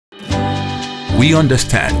We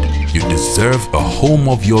understand you deserve a home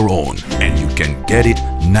of your own, and you can get it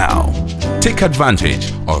now. Take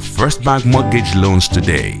advantage of First Bank mortgage loans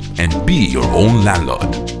today and be your own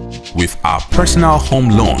landlord. With our personal home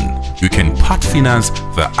loan, you can part finance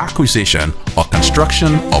the acquisition or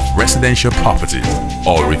construction of residential properties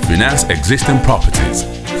or refinance existing properties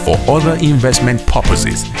for other investment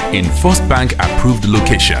purposes in First Bank approved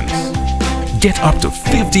locations. Get up to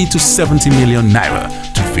 50 to 70 million naira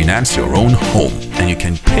to finance your own home, and you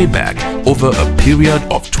can pay back over a period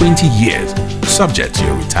of 20 years subject to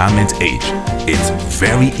your retirement age. It's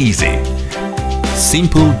very easy.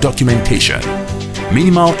 Simple documentation.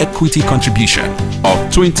 Minimal equity contribution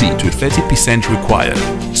of 20 to 30% required,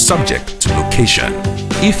 subject to location.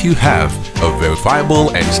 If you have a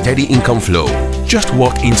verifiable and steady income flow, just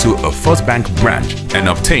walk into a First Bank branch and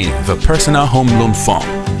obtain the personal home loan form,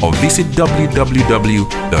 or visit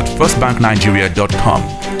www.firstbanknigeria.com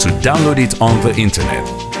to download it on the internet.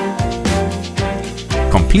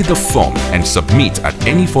 Complete the form and submit at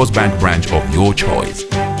any First Bank branch of your choice.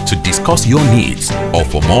 To discuss your needs or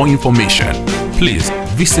for more information, please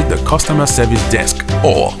visit the customer service desk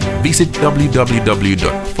or visit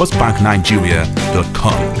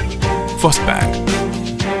www.firstbanknigeria.com. First Bank,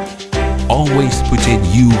 always putting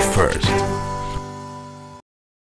you first.